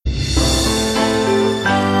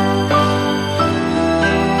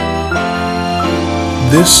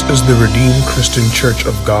This is the Redeemed Christian Church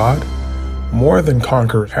of God, more than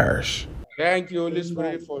Conqueror Parish. Thank you, Holy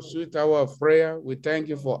Spirit, for sweet hour of prayer. We thank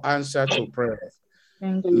you for answer to prayer.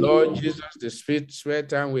 Thank you. Lord Jesus, the sweet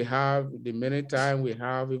time we have, the many time we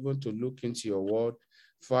have even to look into your word.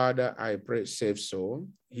 Father, I pray, save soul,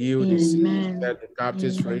 heal the sick, set the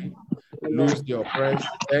captives free, loose the oppressed.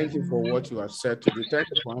 Thank you for what you have said to do. Thank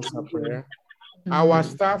you for answer prayer. Our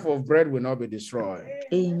staff of bread will not be destroyed.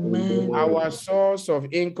 Amen. Our source of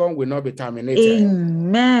income will not be terminated.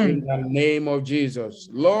 Amen. In the name of Jesus.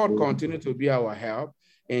 Lord, continue to be our help.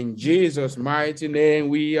 In Jesus' mighty name,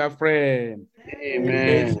 we are praying. Praise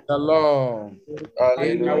Amen. the Lord. In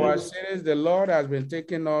Hallelujah. our series, the Lord has been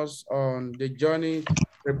taking us on the journey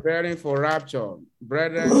preparing for rapture.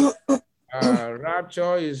 Brethren,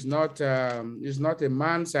 rapture is not a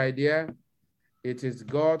man's idea. It is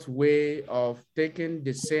God's way of taking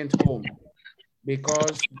the saint home,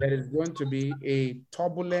 because there is going to be a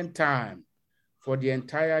turbulent time for the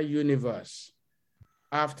entire universe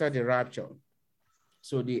after the rapture.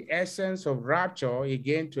 So the essence of rapture,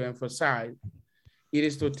 again, to emphasize, it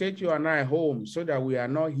is to take you and I home so that we are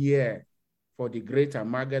not here for the great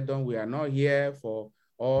Armageddon. We are not here for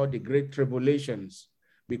all the great tribulations,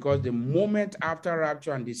 because the moment after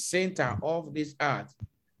rapture and the center of this earth,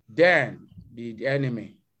 then the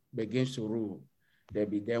enemy begins to rule. Then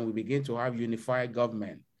we begin to have unified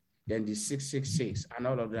government, then the 666 and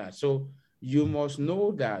all of that. So you must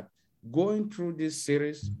know that going through this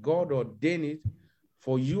series, God ordained it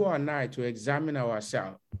for you and I to examine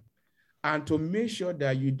ourselves and to make sure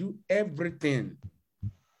that you do everything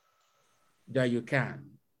that you can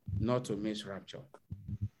not to miss rapture.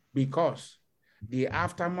 Because the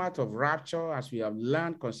aftermath of rapture, as we have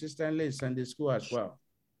learned consistently in Sunday school as well,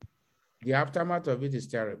 the aftermath of it is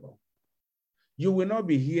terrible. You will not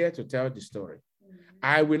be here to tell the story.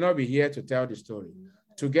 I will not be here to tell the story.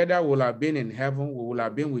 Together we'll have been in heaven. We will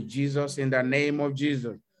have been with Jesus in the name of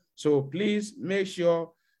Jesus. So please make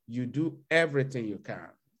sure you do everything you can.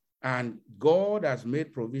 And God has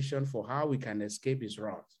made provision for how we can escape his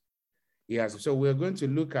wrath. So we're going to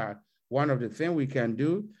look at one of the things we can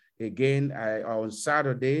do. Again, on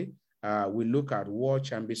Saturday, we look at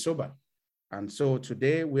watch and be sober. And so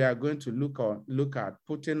today we are going to look at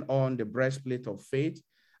putting on the breastplate of faith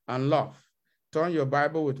and love. Turn your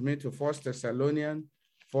Bible with me to 1 Thessalonians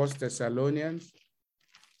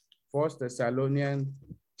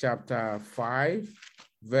chapter 5,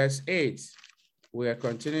 verse 8. We are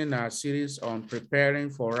continuing our series on preparing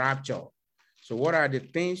for rapture. So what are the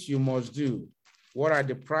things you must do? What are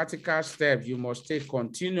the practical steps you must take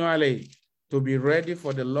continually to be ready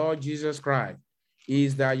for the Lord Jesus Christ?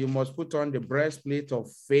 Is that you must put on the breastplate of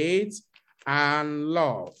faith and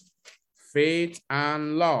love. Faith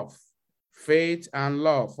and love. Faith and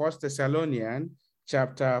love. 1 Thessalonians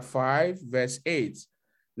chapter 5, verse 8.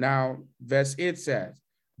 Now, verse 8 says,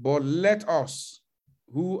 but let us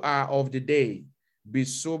who are of the day be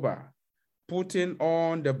sober, putting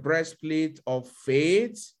on the breastplate of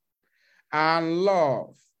faith and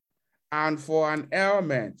love, and for an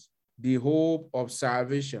helmet, the hope of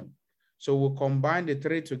salvation. So we'll combine the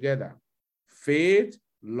three together: faith,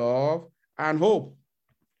 love, and hope.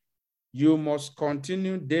 You must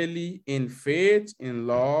continue daily in faith, in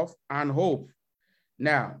love, and hope.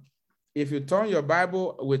 Now, if you turn your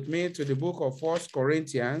Bible with me to the book of 1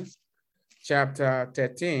 Corinthians, chapter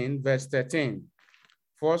 13, verse 13.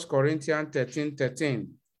 1 Corinthians 13,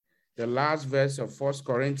 13. The last verse of 1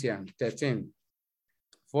 Corinthians 13.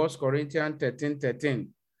 1 Corinthians 13,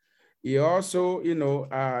 13. He also,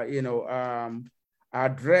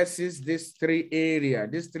 addresses these three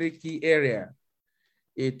key areas.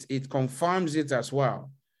 It confirms it as well.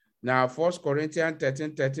 Now, 1 Corinthians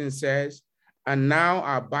 13, 13 says, and now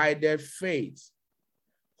abideth faith,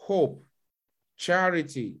 hope,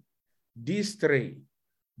 charity, these three,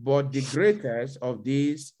 but the greatest of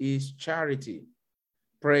these is charity.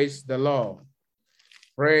 Praise the Lord.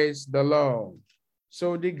 Praise the Lord.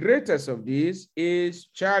 So the greatest of these is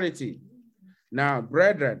charity. Now,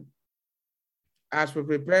 brethren, as we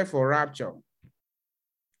prepare for rapture,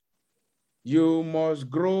 you must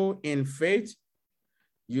grow in faith,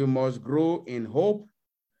 you must grow in hope,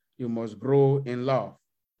 you must grow in love.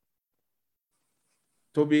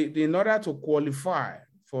 In order to qualify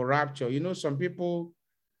for rapture, some people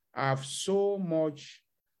have so much,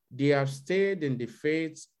 they have stayed in the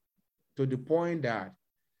faith to the point that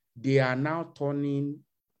they are now turning,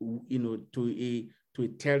 to a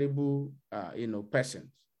terrible,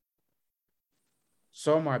 person.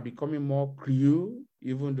 Some are becoming more cruel,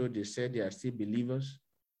 even though they said they are still believers.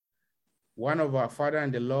 One of our father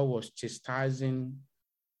in the Lord was chastising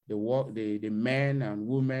the men and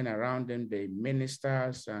women around them, the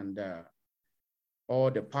ministers and all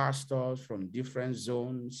the pastors from different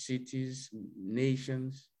zones, cities,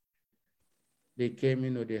 nations. They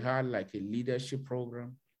came, they had like a leadership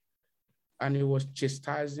program, and he was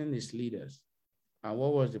chastising his leaders. And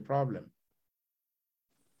what was the problem?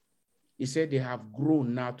 He said they have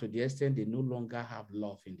grown now to the extent they no longer have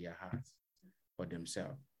love in their hearts for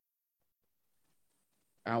themselves.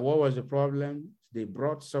 And what was the problem? They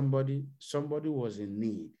brought somebody was in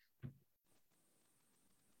need.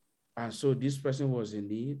 And so this person was in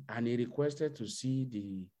need, and he requested to see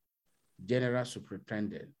the general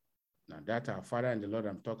superintendent. Now that our Father and the Lord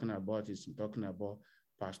I'm talking about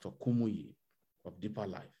Pastor Kumuyi of Deeper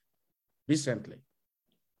Life. Recently,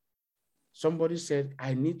 somebody said,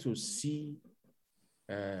 I need to see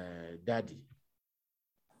Daddy.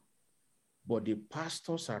 But the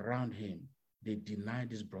pastors around him, they denied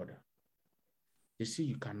this brother. They say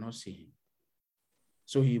you cannot see him.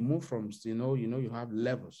 So he moved from, you have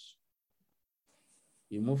levels.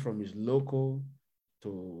 He moved from his local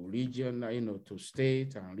to regional, to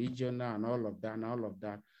state and regional and all of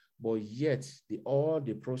that. But yet, all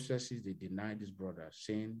the processes, they denied this brother,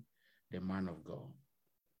 saying the man of God.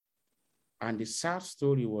 And the sad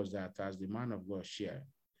story was that, as the man of God shared,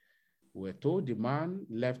 we're told the man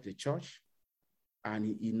left the church, and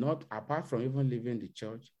he not, apart from even leaving the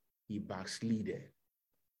church, he backslided.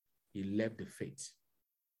 He left the faith.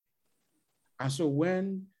 And so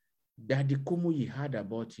when Daddy Kumuyi heard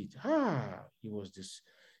about it,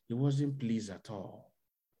 he wasn't pleased at all.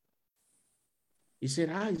 He said,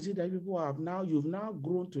 is it that you've now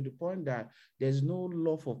grown to the point that there's no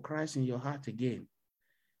love of Christ in your heart again?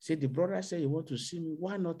 Said the brother said, you want to see me?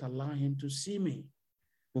 Why not allow him to see me?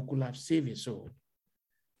 Who could have saved his soul?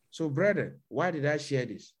 So, brethren, why did I share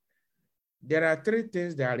this? There are three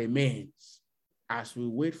things that remains as we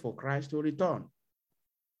wait for Christ to return.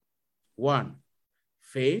 One,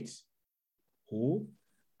 faith, hope,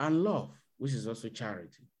 and love, which is also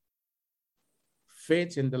charity.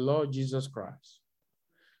 Faith in the Lord Jesus Christ.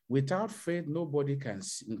 Without faith, nobody can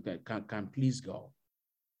please God.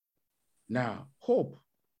 Now, hope.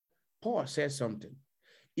 Paul says something.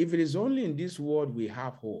 If it is only in this world we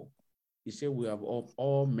have hope, he said we have of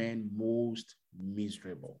all men most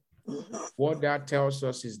miserable. What that tells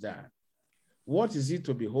us is that, what is it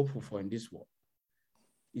to be hopeful for in this world?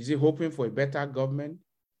 Is it hoping for a better government?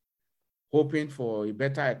 Hoping for a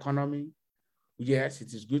better economy? Yes,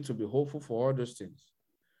 it is good to be hopeful for all those things.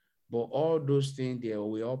 But all those things, they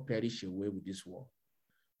will all perish away with this world.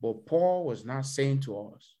 But Paul was now saying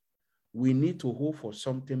to us, we need to hope for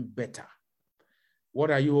something better.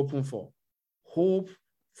 What are you hoping for? Hope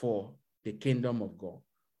for the kingdom of God.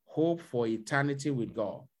 Hope for eternity with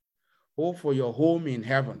God. Hope for your home in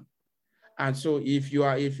heaven. And so if you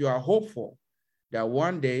are hopeful that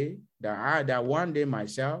one day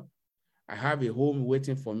myself, I have a home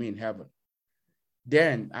waiting for me in heaven,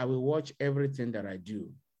 then I will watch everything that I do.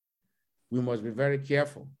 We must be very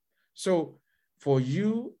careful. So for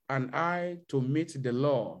you and I to meet the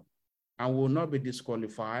law and will not be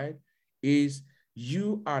disqualified is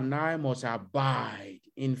you and I must abide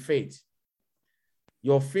in faith.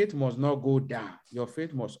 Your faith must not go down. Your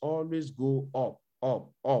faith must always go up, up,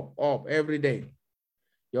 up, up every day.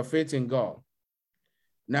 Your faith in God.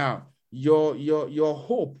 Now, your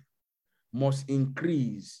hope must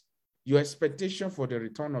increase. Your expectation for the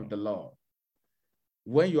return of the Lord.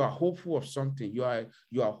 When you are hopeful of something, you are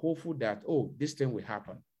hopeful that, this thing will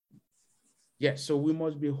happen. Yes, so we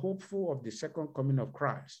must be hopeful of the second coming of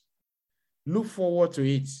Christ. Look forward to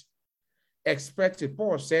it. Expect it.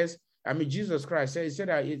 Paul says, Jesus Christ said, he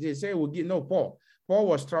said he will give, Paul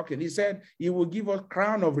was talking. He said he will give us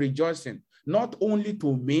crown of rejoicing, not only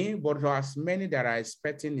to me, but to as many that are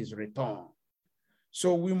expecting his return.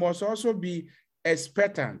 So we must also be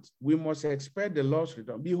expectant. We must expect the Lord's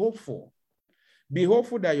return. Be hopeful. Be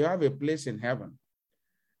hopeful that you have a place in heaven.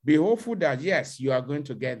 Be hopeful that, yes, you are going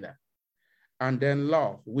to get there. And then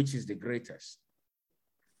love, which is the greatest.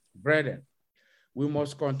 Brethren, we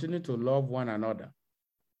must continue to love one another.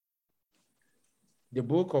 The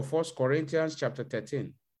book of 1 Corinthians chapter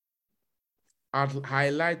 13 has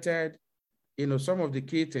highlighted, some of the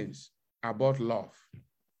key things about love.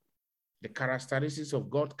 The characteristics of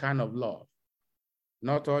God kind of love.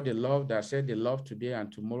 Not all the love that said they love today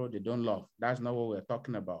and tomorrow they don't love. That's not what we're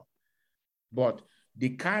talking about. But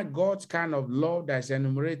God's kind of love that's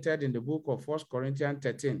enumerated in the book of 1 Corinthians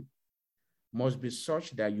 13 must be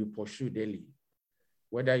such that you pursue daily.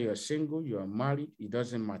 Whether you're single, you're married, it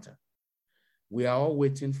doesn't matter. We are all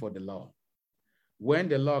waiting for the Lord. When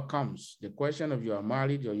the Lord comes, the question of you are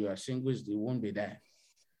married or you are single, it won't be there.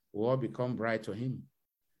 will all become bright to him.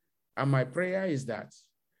 And my prayer is that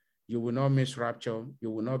you will not miss rapture.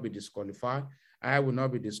 You will not be disqualified. I will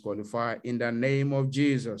not be disqualified in the name of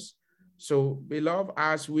Jesus. So, beloved,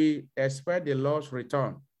 as we expect the Lord's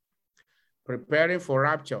return, preparing for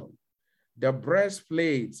rapture, the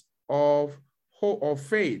breastplate of hope, of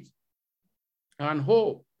faith and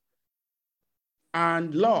hope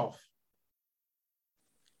and love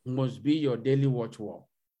must be your daily watchword.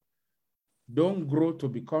 Don't grow to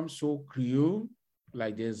become so cruel,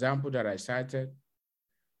 like the example that I cited,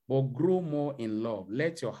 but grow more in love.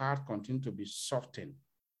 Let your heart continue to be softened.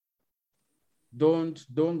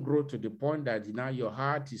 Don't grow to the point that now your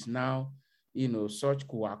heart is now, such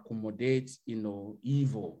to accommodate,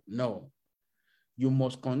 evil. No. You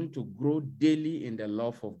must continue to grow daily in the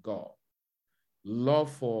love of God.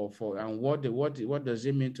 Love for and what does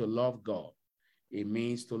it mean to love God? It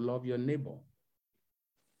means to love your neighbor.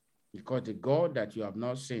 Because the God that you have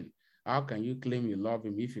not seen, how can you claim you love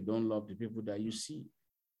him if you don't love the people that you see?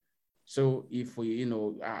 So if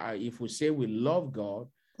we say we love God,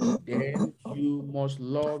 then you must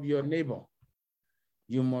love your neighbor.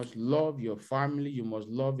 You must love your family. You must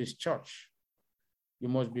love his church. You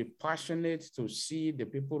must be passionate to see the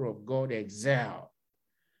people of God excel.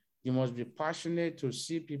 You must be passionate to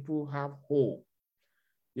see people have hope.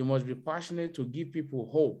 You must be passionate to give people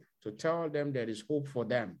hope, to tell them there is hope for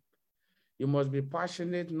them. You must be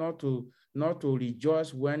passionate not to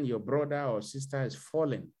rejoice when your brother or sister is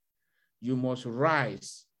falling. You must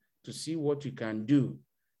rise to see what you can do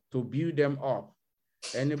to build them up.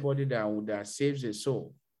 Anybody that saves a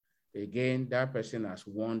soul, again, that person has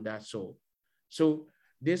won that soul. So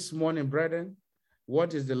this morning, brethren,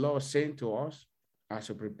 what is the Lord saying to us as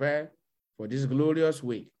we prepare for this glorious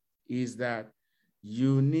week is that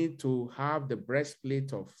you need to have the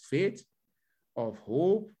breastplate of faith, of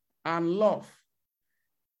hope, and love.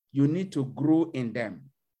 You need to grow in them.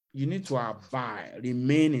 You need to abide,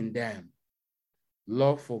 remain in them.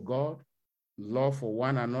 Love for God, love for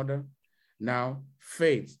one another. Now,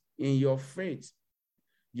 faith. In your faith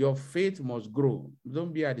must grow.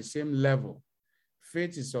 Don't be at the same level.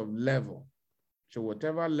 Faith is of level. So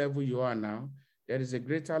whatever level you are now, there is a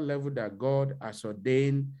greater level that God has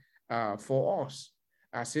ordained for us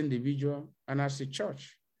as individual and as a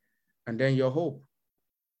church. And then your hope.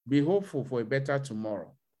 Be hopeful for a better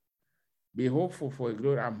tomorrow. Be hopeful for a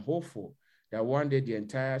glory. I'm hopeful that one day the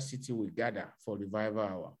entire city will gather for revival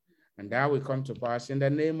hour. And that will come to pass in the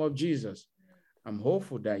name of Jesus. I'm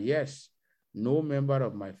hopeful that, yes, no member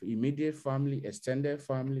of my immediate family, extended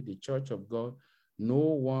family, the church of God, no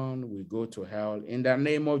one will go to hell in the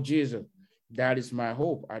name of Jesus. That is my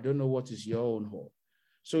hope. I don't know what is your own hope.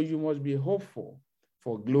 So you must be hopeful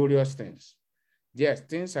for glorious things. Yes,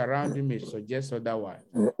 things around you may suggest otherwise,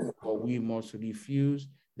 but we must refuse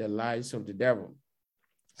the lies of the devil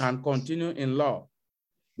and continue in love.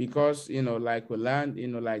 Because, like we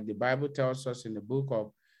learned, like the Bible tells us in the book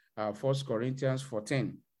of 1 Corinthians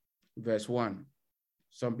 14, verse 1.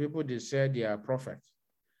 Some people, they said they are prophets.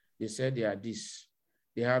 They said they are this.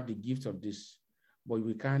 They have the gift of this. But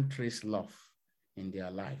we can't trace love in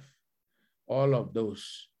their life. All of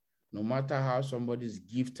those, no matter how somebody is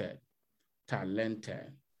gifted,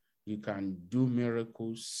 talented, you can do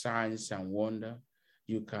miracles, signs, and wonder.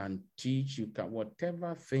 You can teach, you can,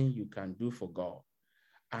 whatever thing you can do for God.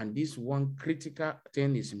 And this one critical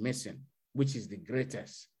thing is missing, which is the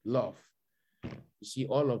greatest, love. You see,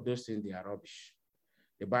 all of those things, they are rubbish.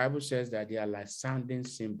 The Bible says that they are like sounding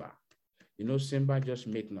cymbal. Cymbal just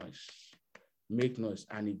make noise,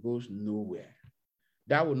 and it goes nowhere.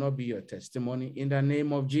 That will not be your testimony in the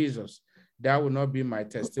name of Jesus. That will not be my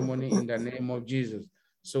testimony in the name of Jesus.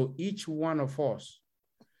 So each one of us,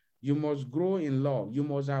 you must grow in love. You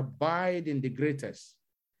must abide in the greatest.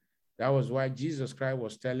 That was why Jesus Christ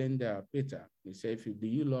was telling Peter, he said, do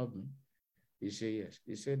you love me? He said, yes.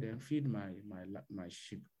 He said, then feed my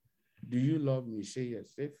sheep. Do you love me? He said,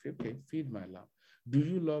 yes. He said, okay, feed my lamb. Do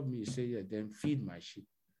you love me? He said, yes. Then feed my sheep.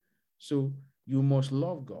 So you must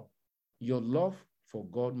love God. Your love for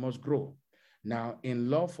God must grow. Now, in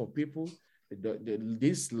love for people,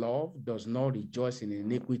 this love does not rejoice in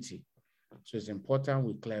iniquity. So it's important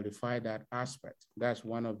we clarify that aspect. That's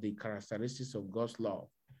one of the characteristics of God's love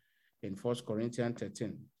in 1 Corinthians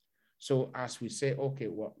 13. So as we say, okay,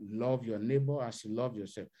 well, love your neighbor as you love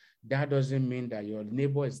yourself, that doesn't mean that your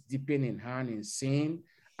neighbor is dipping in hand in sin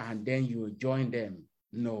and then you will join them.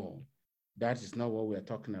 No, that is not what we're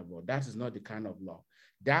talking about. That is not the kind of love.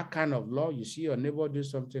 That kind of love, you see your neighbor do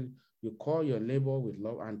something, you call your neighbor with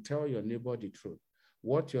love and tell your neighbor the truth.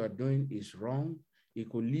 What you are doing is wrong. It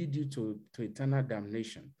could lead you to eternal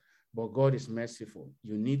damnation. but God is merciful.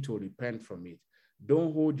 You need to repent from it.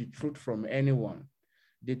 Don't hold the truth from anyone.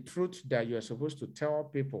 The truth that you are supposed to tell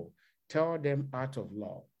people, tell them out of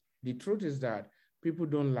love. The truth is that people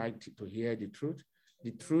don't like to hear the truth.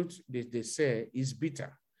 The truth, they say, is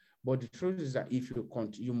bitter. But the truth is that if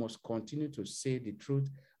you must continue to say the truth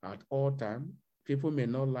at all times. People may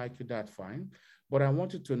not like you, that's fine. But I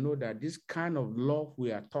want you to know that this kind of love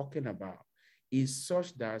we are talking about is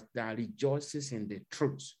such that rejoices in the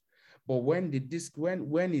truth. But when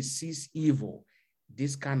it sees evil,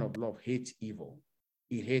 this kind of love hates evil.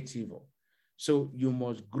 It hates evil. So you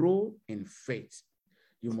must grow in faith.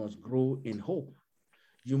 You must grow in hope.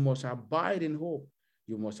 You must abide in hope.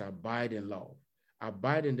 You must abide in love.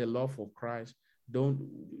 Abide in the love of Christ. Don't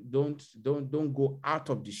go out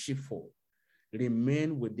of the sheepfold.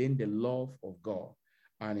 Remain within the love of God.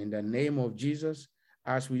 And in the name of Jesus,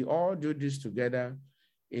 as we all do this together,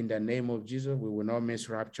 in the name of Jesus, we will not miss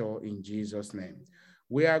rapture in Jesus' name.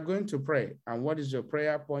 We are going to pray. And what is your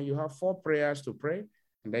prayer point? You have 4 prayers to pray,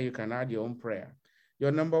 and then you can add your own prayer.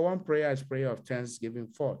 Your number 1 prayer is prayer of thanksgiving.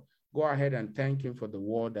 4, go ahead and thank him for the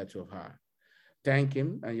word that you've heard. Thank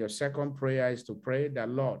him. And your second prayer is to pray that,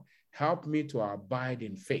 Lord, help me to abide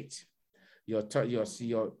in faith. Your third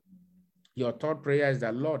prayer is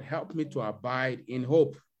that, Lord, help me to abide in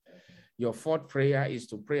hope. Your 4th prayer is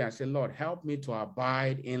to pray and say, Lord, help me to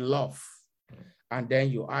abide in love. And then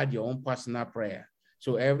you add your own personal prayer.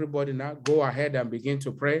 So everybody now go ahead and begin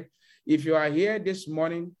to pray. If you are here this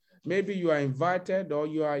morning, maybe you are invited, or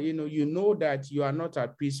you know that you are not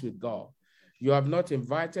at peace with God. You have not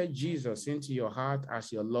invited Jesus into your heart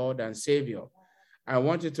as your Lord and Savior. I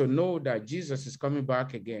want you to know that Jesus is coming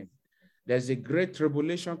back again. There's a great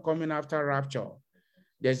tribulation coming after rapture.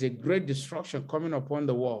 There's a great destruction coming upon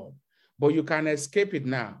the world. But you can escape it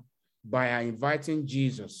now by inviting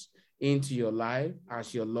Jesus into your life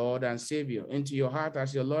as your Lord and Savior, into your heart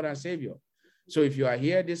as your Lord and Savior. So if you are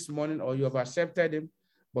here this morning, or you have accepted him,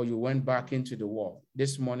 but you went back into the world,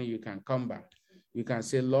 this morning you can come back. You can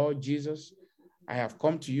say, Lord Jesus, I have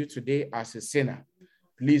come to you today as a sinner.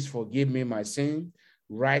 Please forgive me my sin.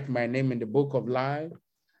 Write my name in the book of life.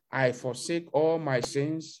 I forsake all my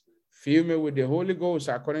sins. Fill me with the Holy Ghost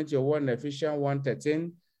according to your word in Ephesians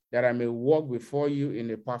 1:13, that I may walk before you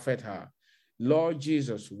in a perfect heart. Lord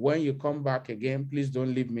Jesus, when you come back again, please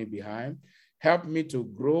don't leave me behind. Help me to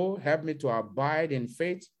grow. Help me to abide in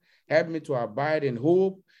faith. Help me to abide in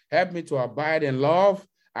hope. Help me to abide in love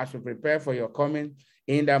as we prepare for your coming.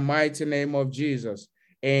 In the mighty name of Jesus.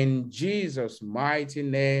 In Jesus' mighty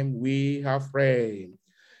name we have prayed.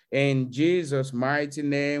 In Jesus' mighty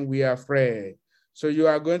name we are prayed. So you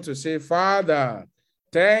are going to say, Father,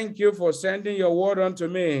 thank you for sending your word unto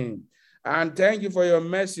me. And thank you for your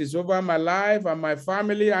mercies over my life and my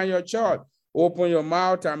family and your church. Open your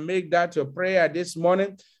mouth and make that your prayer this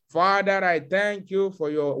morning. Father, I thank you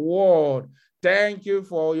for your word. Thank you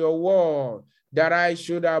for your word, that I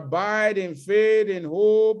should abide in faith, in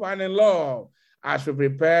hope, and in love as we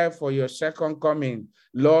prepare for your second coming.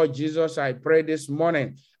 Lord Jesus, I pray this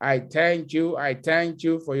morning. I thank you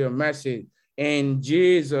for your mercy. In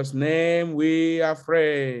Jesus' name we are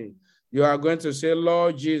prayed. You are going to say,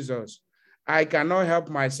 Lord Jesus, I cannot help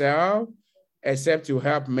myself except you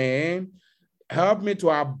help me. Help me to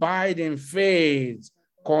abide in faith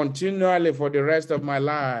continually for the rest of my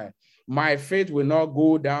life. My faith will not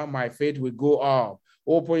go down, my faith will go up.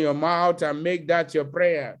 Open your mouth and make that your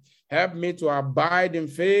prayer. Help me to abide in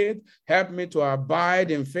faith. Help me to abide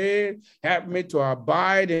in faith. Help me to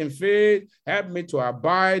abide in faith. Help me to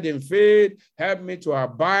abide in faith. Help me to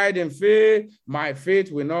abide in faith. My faith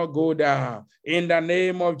will not go down. In the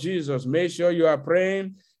name of Jesus, make sure you are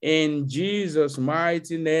praying. In Jesus'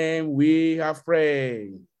 mighty name, we have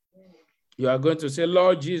prayed. You are going to say,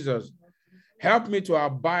 Lord Jesus, help me to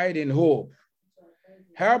abide in hope.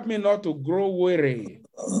 Help me not to grow weary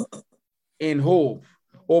in hope.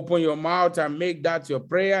 Open your mouth and make that your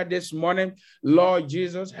prayer this morning. Lord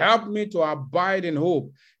Jesus, help me to abide in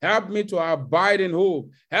hope. Help me to abide in hope.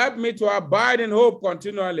 Help me to abide in hope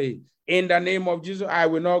continually. In the name of Jesus, I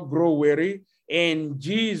will not grow weary. In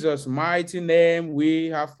Jesus' mighty name, we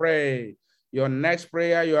have prayed. Your next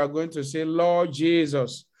prayer, you are going to say, Lord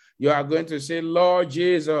Jesus. You are going to say, Lord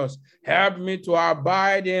Jesus, help me to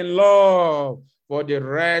abide in love for the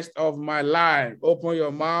rest of my life. Open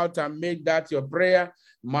your mouth and make that your prayer.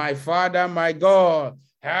 My Father, my God,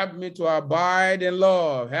 help me to abide in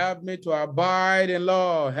love. Help me to abide in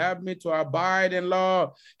love. Help me to abide in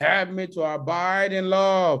love. Help me to abide in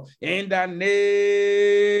love. In the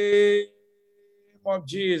name of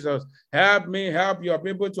Jesus. Help me, help your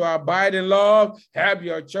people to abide in love. Help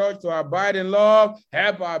your church to abide in love.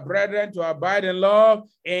 Help our brethren to abide in love.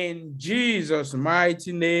 In Jesus'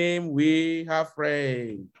 mighty name, we have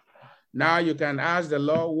prayed. Now you can ask the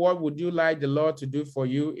Lord, what would you like the Lord to do for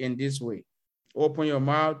you in this way? Open your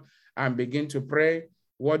mouth and begin to pray.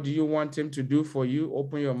 What do you want him to do for you?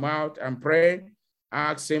 Open your mouth and pray.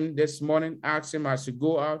 Ask him this morning. Ask him as you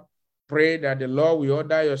go out. Pray that the Lord will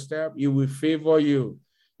order your step. He will favor you.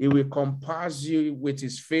 He will compass you with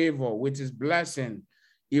his favor, with his blessing.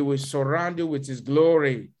 He will surround you with his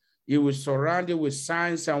glory. He will surround you with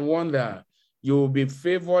signs and wonder. You will be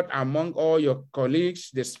favored among all your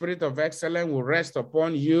colleagues. The spirit of excellence will rest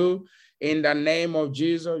upon you. In the name of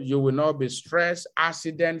Jesus, you will not be stressed,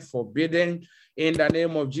 accident forbidden. In the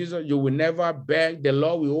name of Jesus, you will never beg. The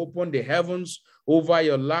Lord will open the heavens over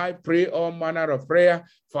your life. Pray all manner of prayer.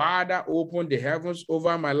 Father, open the heavens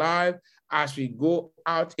over my life. As we go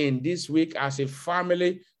out in this week as a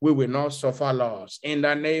family, we will not suffer loss. In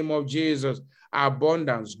the name of Jesus,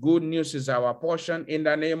 abundance, good news is our portion. In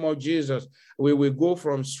the name of Jesus, we will go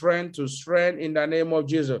from strength to strength. In the name of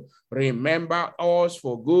Jesus, remember us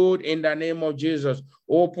for good. In the name of Jesus,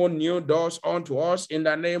 open new doors unto us. In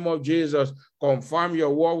the name of Jesus, confirm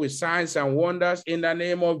your word with signs and wonders. In the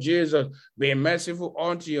name of Jesus, be merciful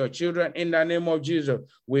unto your children. In the name of Jesus,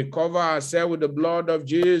 we cover ourselves with the blood of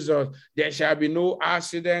Jesus. There shall be no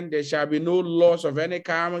accident. There shall be no loss of any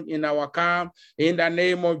kind in our camp. In the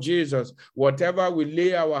name of Jesus, whatever we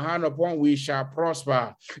lay our hand upon, we shall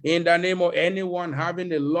prosper. In the name of anyone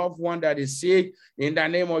having a loved one that is sick, in the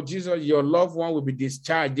name of Jesus, your loved one will be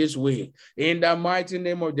discharged this week. In the mighty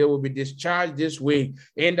name of, they will be discharged this week.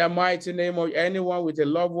 In the mighty name of anyone with a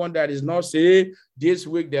loved one that is not saved, this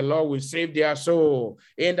week the Lord will save their soul.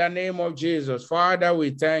 In the name of Jesus, Father,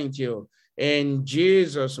 we thank you. In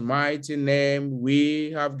Jesus' mighty name,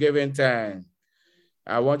 we have given thanks.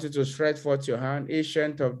 I want you to stretch forth your hand.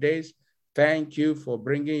 Ancient of days, thank you for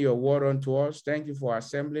bringing your word unto us. Thank you for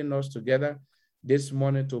assembling us together this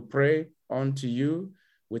morning to pray unto you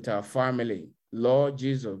with our family. Lord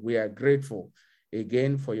Jesus, we are grateful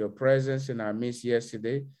again for your presence in our midst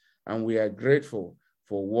yesterday, and we are grateful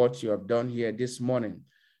for what you have done here this morning.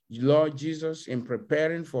 Lord Jesus, in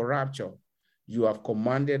preparing for rapture, you have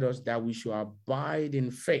commanded us that we should abide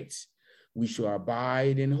in faith. We should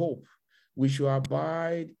abide in hope. We should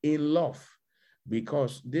abide in love,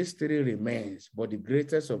 because these three remains, but the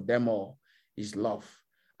greatest of them all is love.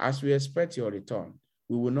 As we expect your return,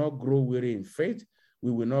 we will not grow weary in faith.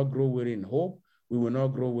 We will not grow weary in hope. We will not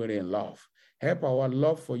grow weary in love. Help our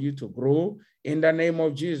love for you to grow in the name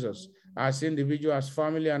of Jesus, as individuals, as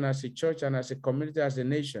family, and as a church, and as a community, as a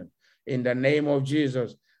nation. In the name of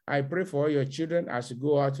Jesus, I pray for all your children as you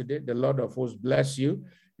go out today. The Lord of hosts bless you.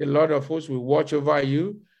 The Lord of hosts will watch over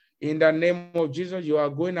you. In the name of Jesus, you are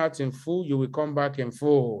going out in full. You will come back in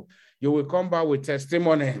full. You will come back with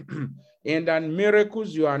testimony. In the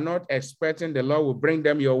miracles you are not expecting, the Lord will bring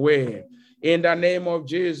them your way. In the name of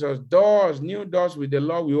Jesus, doors, new doors with the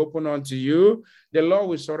Lord will open unto you. The Lord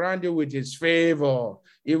will surround you with his favor.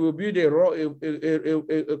 It will be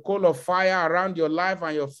a coal of fire around your life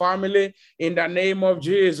and your family. In the name of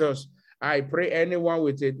Jesus, I pray anyone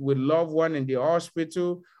with loved one in the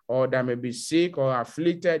hospital or that may be sick or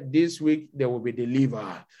afflicted, this week they will be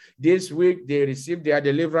delivered. This week they receive their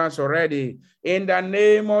deliverance already. In the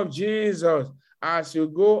name of Jesus, as you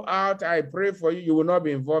go out, I pray for you, you will not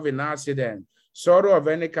be involved in accident, sorrow of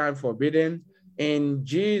any kind forbidden. In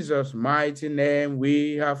Jesus' mighty name,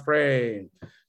 we have prayed.